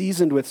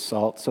 seasoned with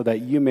salt, so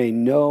that you may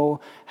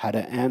know how to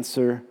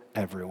answer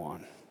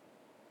everyone.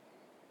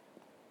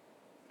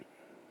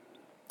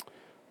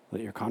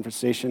 Let your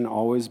conversation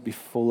always be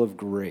full of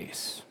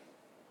grace.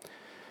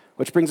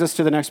 Which brings us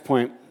to the next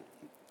point.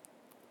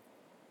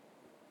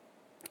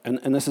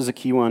 And this is a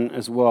key one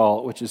as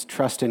well, which is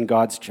trust in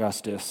God's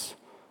justice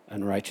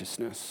and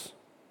righteousness.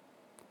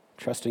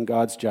 Trust in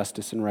God's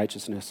justice and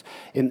righteousness.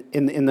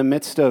 In the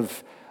midst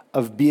of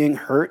being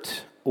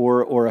hurt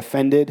or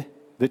offended,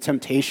 the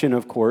temptation,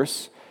 of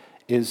course,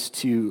 is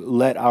to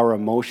let our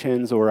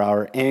emotions or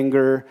our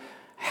anger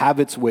have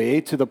its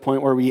way to the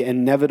point where we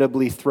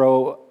inevitably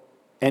throw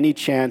any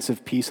chance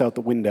of peace out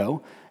the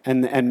window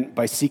and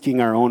by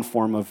seeking our own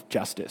form of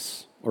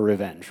justice or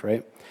revenge,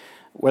 right?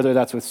 Whether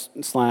that's with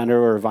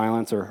slander or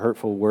violence or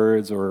hurtful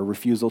words or a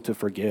refusal to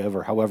forgive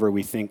or whatever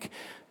we think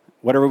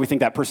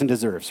that person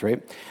deserves,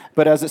 right?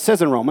 But as it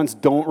says in Romans,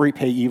 don't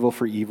repay evil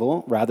for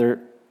evil.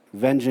 Rather,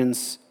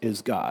 vengeance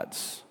is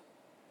God's.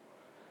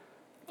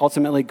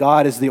 Ultimately,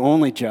 God is the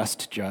only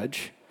just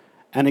judge.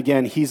 And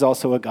again, he's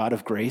also a God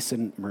of grace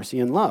and mercy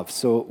and love.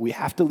 So we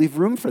have to leave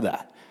room for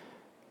that.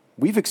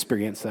 We've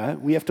experienced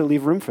that. We have to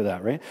leave room for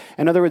that, right?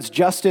 In other words,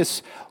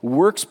 justice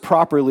works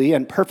properly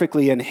and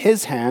perfectly in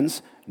his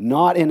hands,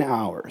 not in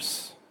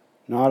ours.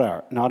 Not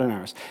in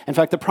ours. In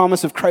fact, the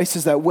promise of Christ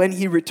is that when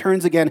he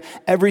returns again,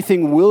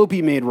 everything will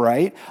be made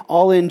right.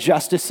 All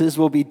injustices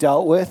will be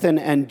dealt with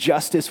and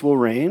justice will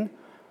reign.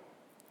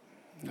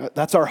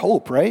 That's our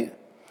hope, right?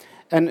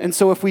 And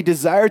so if we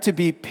desire to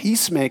be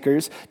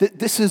peacemakers,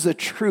 this is a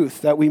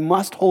truth that we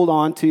must hold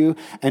on to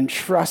and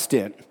trust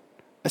in,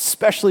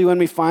 especially when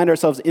we find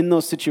ourselves in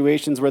those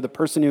situations where the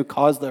person who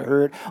caused the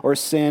hurt or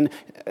sin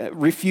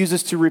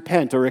refuses to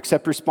repent or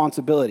accept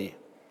responsibility.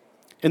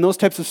 In those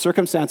types of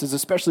circumstances,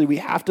 especially, we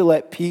have to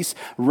let peace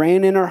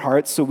reign in our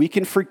hearts so we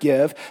can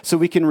forgive, so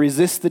we can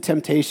resist the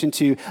temptation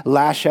to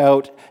lash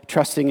out,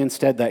 trusting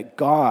instead that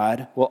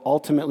God will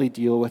ultimately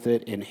deal with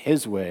it in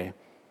his way,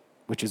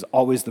 which is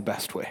always the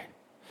best way.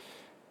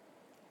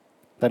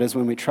 That is,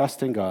 when we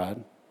trust in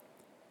God,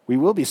 we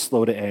will be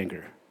slow to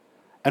anger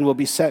and will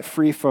be set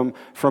free from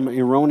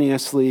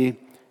erroneously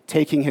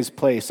taking his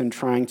place and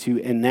trying to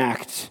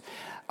enact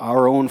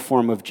our own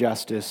form of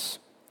justice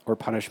or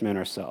punishment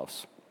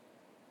ourselves.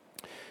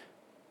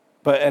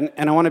 But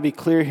and I want to be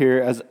clear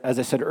here, as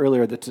I said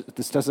earlier, that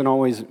this doesn't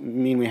always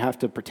mean we have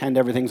to pretend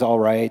everything's all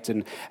right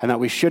and that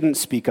we shouldn't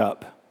speak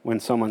up when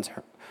someone's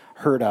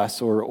hurt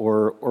us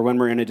or when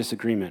we're in a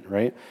disagreement,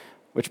 right?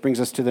 Which brings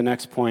us to the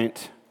next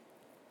point,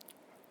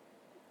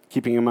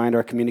 keeping in mind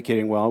our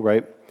communicating well,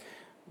 right?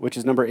 Which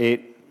is number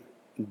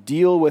 8,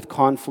 deal with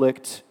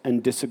conflict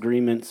and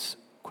disagreements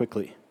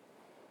quickly.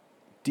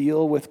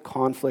 Deal with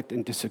conflict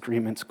and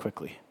disagreements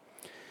quickly.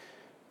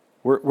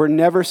 We're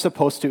never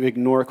supposed to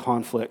ignore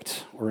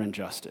conflict or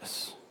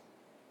injustice,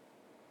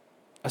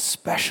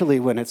 especially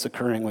when it's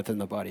occurring within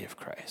the body of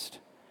Christ.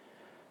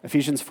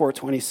 Ephesians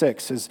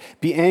 4:26 says,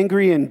 "Be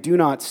angry and do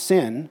not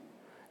sin.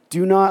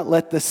 Do not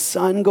let the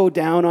sun go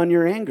down on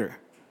your anger,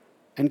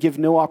 and give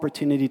no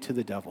opportunity to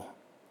the devil."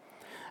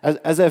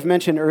 As I've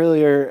mentioned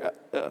earlier,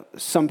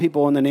 some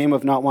people, in the name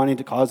of not wanting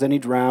to cause any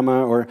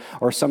drama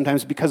or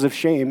sometimes because of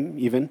shame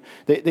even,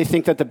 they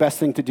think that the best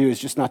thing to do is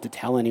just not to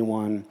tell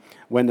anyone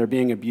when they're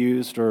being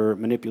abused or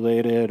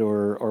manipulated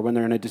or when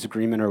they're in a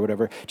disagreement or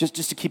whatever, just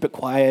to keep it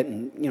quiet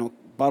and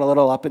bottle it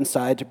all up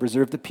inside to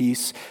preserve the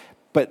peace.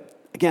 But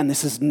again,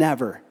 this is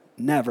never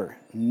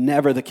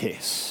the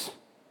case.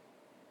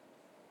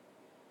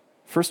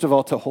 First of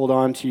all, to hold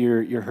on to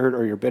your hurt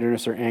or your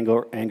bitterness or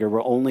anger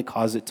will only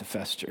cause it to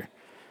fester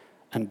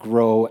and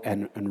grow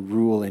and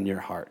rule in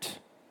your heart,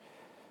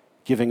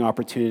 giving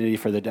opportunity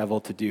for the devil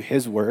to do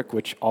his work,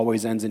 which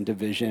always ends in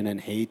division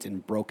and hate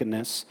and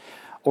brokenness,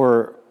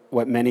 or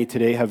what many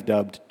today have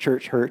dubbed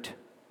church hurt.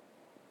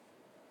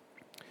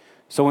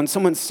 So when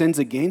someone sins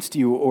against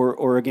you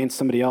or against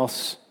somebody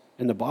else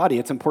in the body,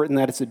 it's important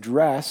that it's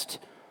addressed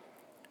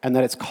and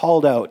that it's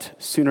called out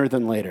sooner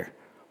than later.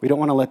 We don't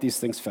want to let these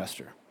things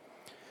fester.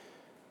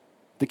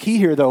 The key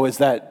here, though, is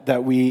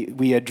that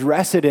we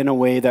address it in a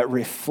way that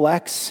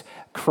reflects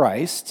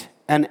Christ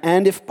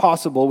and if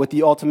possible, with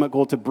the ultimate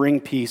goal to bring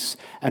peace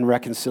and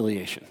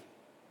reconciliation.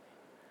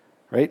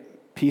 Right?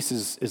 Peace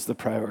is the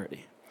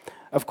priority.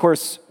 Of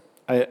course,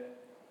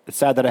 it's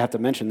sad that I have to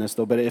mention this,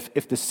 though, but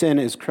if the sin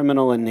is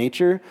criminal in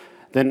nature,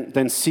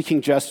 then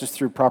seeking justice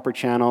through proper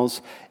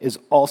channels is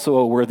also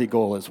a worthy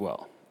goal as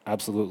well.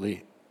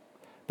 Absolutely.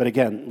 But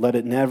again, let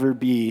it never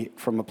be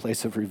from a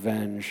place of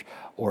revenge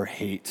or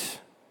hate.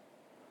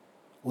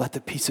 Let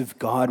the peace of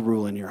God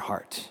rule in your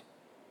heart,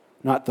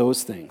 not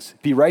those things.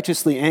 Be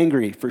righteously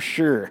angry, for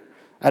sure,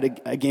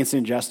 against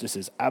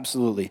injustices,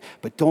 absolutely.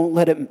 But don't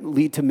let it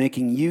lead to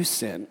making you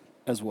sin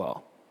as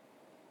well.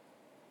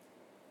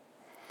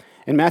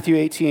 In Matthew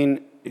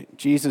 18,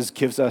 Jesus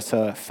gives us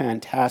a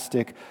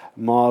fantastic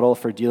model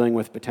for dealing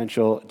with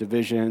potential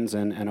divisions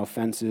and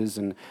offenses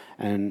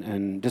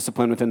and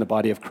discipline within the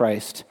body of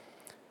Christ.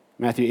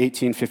 Matthew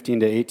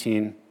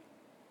 18:15-18,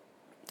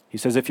 he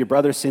says, "If your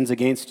brother sins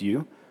against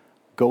you,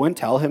 go and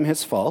tell him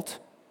his fault.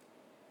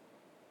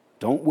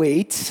 Don't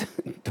wait.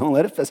 Don't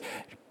let it fester.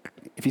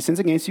 If he sins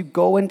against you,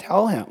 go and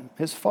tell him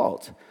his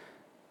fault.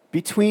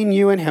 between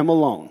you and him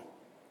alone.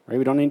 Right?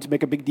 We don't need to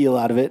make a big deal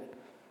out of it.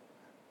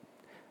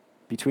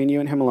 Between you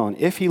and him alone.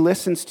 If he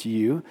listens to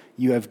you,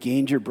 you have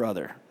gained your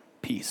brother.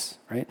 Peace,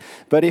 right?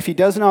 But if he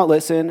does not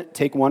listen,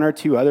 take one or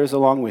two others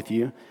along with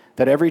you,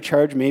 that every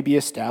charge may be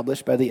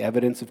established by the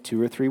evidence of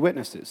 2 or 3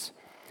 witnesses.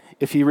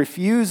 If he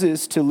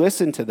refuses to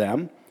listen to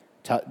them,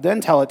 then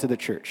tell it to the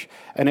church.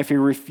 And if he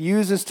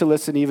refuses to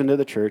listen even to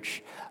the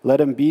church, let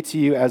him be to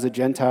you as a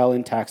Gentile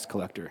and tax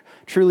collector.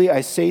 Truly,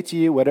 I say to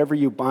you, whatever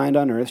you bind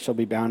on earth shall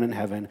be bound in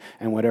heaven,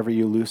 and whatever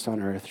you loose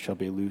on earth shall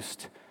be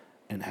loosed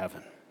in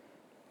heaven.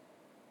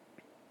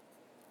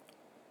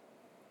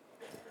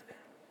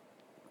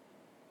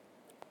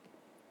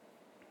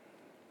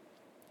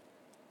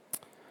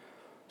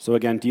 So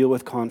again, deal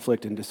with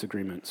conflict and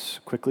disagreements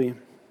quickly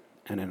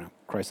and in a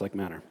Christ-like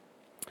manner.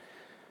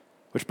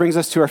 Which brings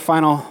us to our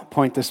final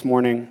point this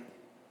morning.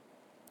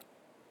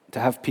 To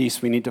have peace,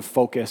 we need to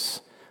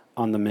focus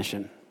on the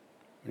mission.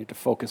 We need to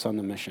focus on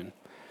the mission.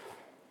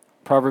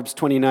 Proverbs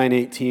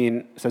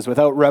 29:18 says,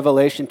 without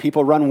revelation,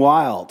 people run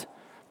wild,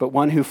 but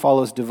one who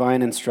follows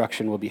divine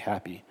instruction will be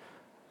happy.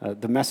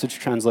 The Message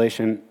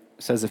translation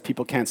says if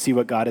people can't see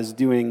what God is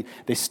doing,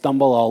 they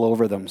stumble all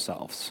over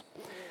themselves.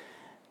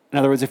 In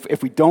other words,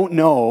 if we don't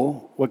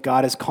know what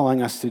God is calling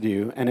us to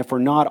do, and if we're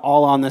not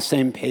all on the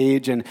same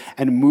page and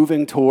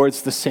moving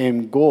towards the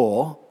same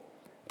goal,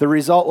 the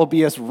result will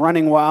be us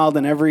running wild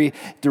in every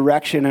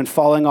direction and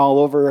falling all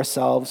over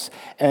ourselves.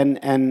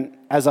 And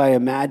as I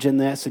imagine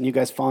this, and you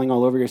guys falling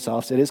all over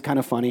yourselves, it is kind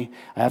of funny,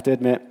 I have to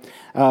admit.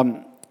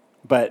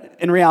 But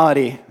in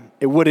reality,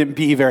 it wouldn't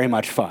be very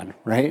much fun,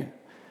 right?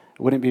 It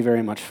wouldn't be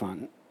very much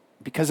fun.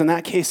 Because in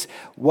that case,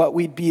 what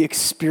we'd be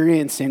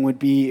experiencing would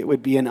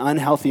be an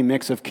unhealthy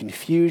mix of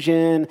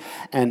confusion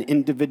and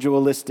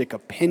individualistic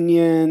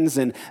opinions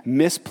and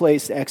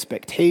misplaced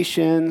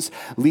expectations,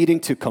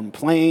 leading to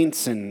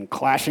complaints and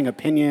clashing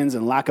opinions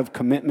and lack of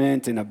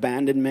commitment and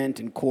abandonment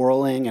and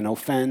quarreling and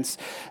offense.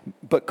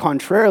 But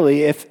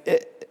contrarily,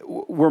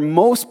 we're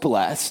most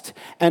blessed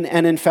and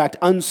in fact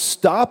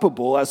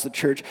unstoppable as the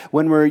church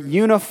when we're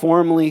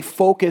uniformly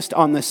focused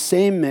on the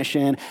same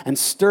mission and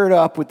stirred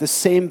up with the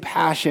same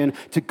passion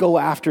to go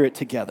after it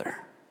together.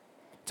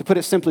 To put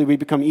it simply, we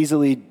become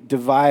easily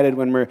divided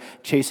when we're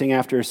chasing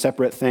after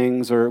separate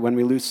things or when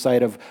we lose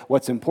sight of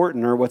what's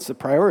important or what's the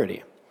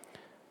priority.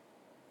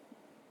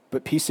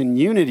 But peace and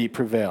unity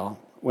prevail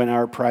when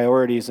our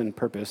priorities and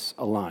purpose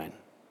align.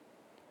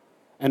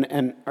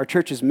 And our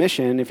church's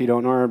mission, if you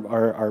don't know,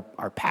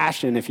 our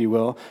passion, if you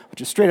will,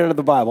 which is straight out of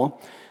the Bible,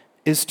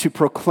 is to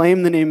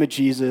proclaim the name of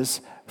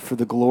Jesus for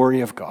the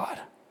glory of God.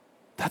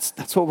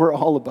 That's what we're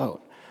all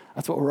about.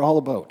 That's what we're all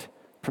about.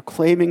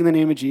 Proclaiming the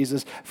name of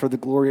Jesus for the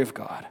glory of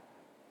God.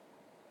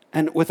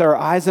 And with our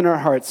eyes and our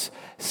hearts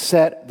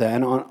set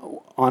then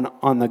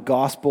on the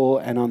gospel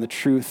and on the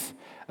truth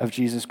of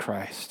Jesus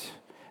Christ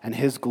and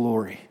his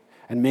glory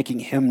and making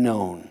him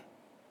known,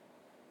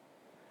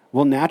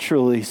 we'll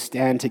naturally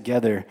stand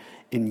together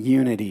in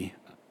unity,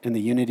 in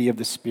the unity of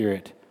the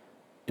Spirit,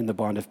 in the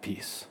bond of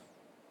peace.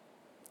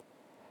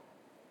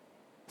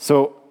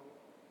 So,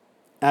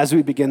 as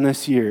we begin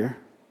this year,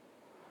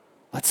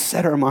 let's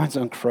set our minds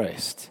on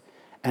Christ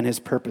and his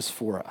purpose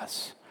for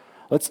us.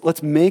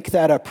 Let's make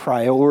that a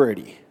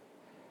priority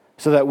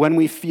so that when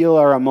we feel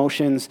our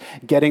emotions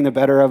getting the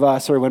better of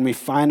us or when we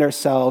find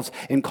ourselves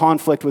in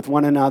conflict with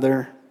one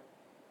another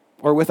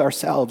or with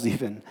ourselves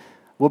even,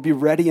 we'll be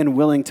ready and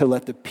willing to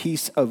let the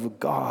peace of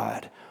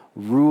God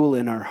rule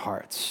in our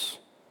hearts.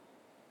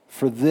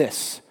 For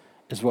this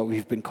is what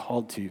we've been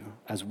called to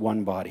as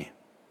one body.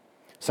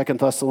 2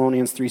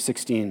 Thessalonians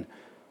 3:16.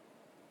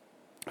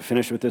 I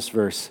finish with this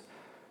verse,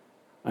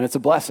 and it's a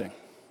blessing.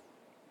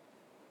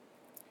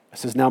 It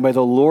says, now may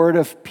the Lord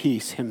of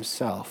peace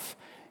himself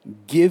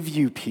give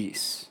you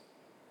peace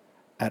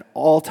at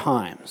all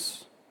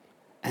times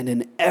and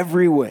in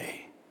every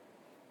way.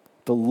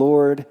 The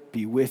Lord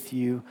be with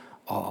you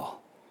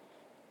all.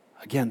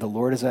 Again, the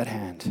Lord is at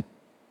hand.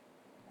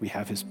 We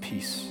have his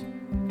peace,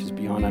 which is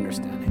beyond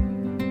understanding.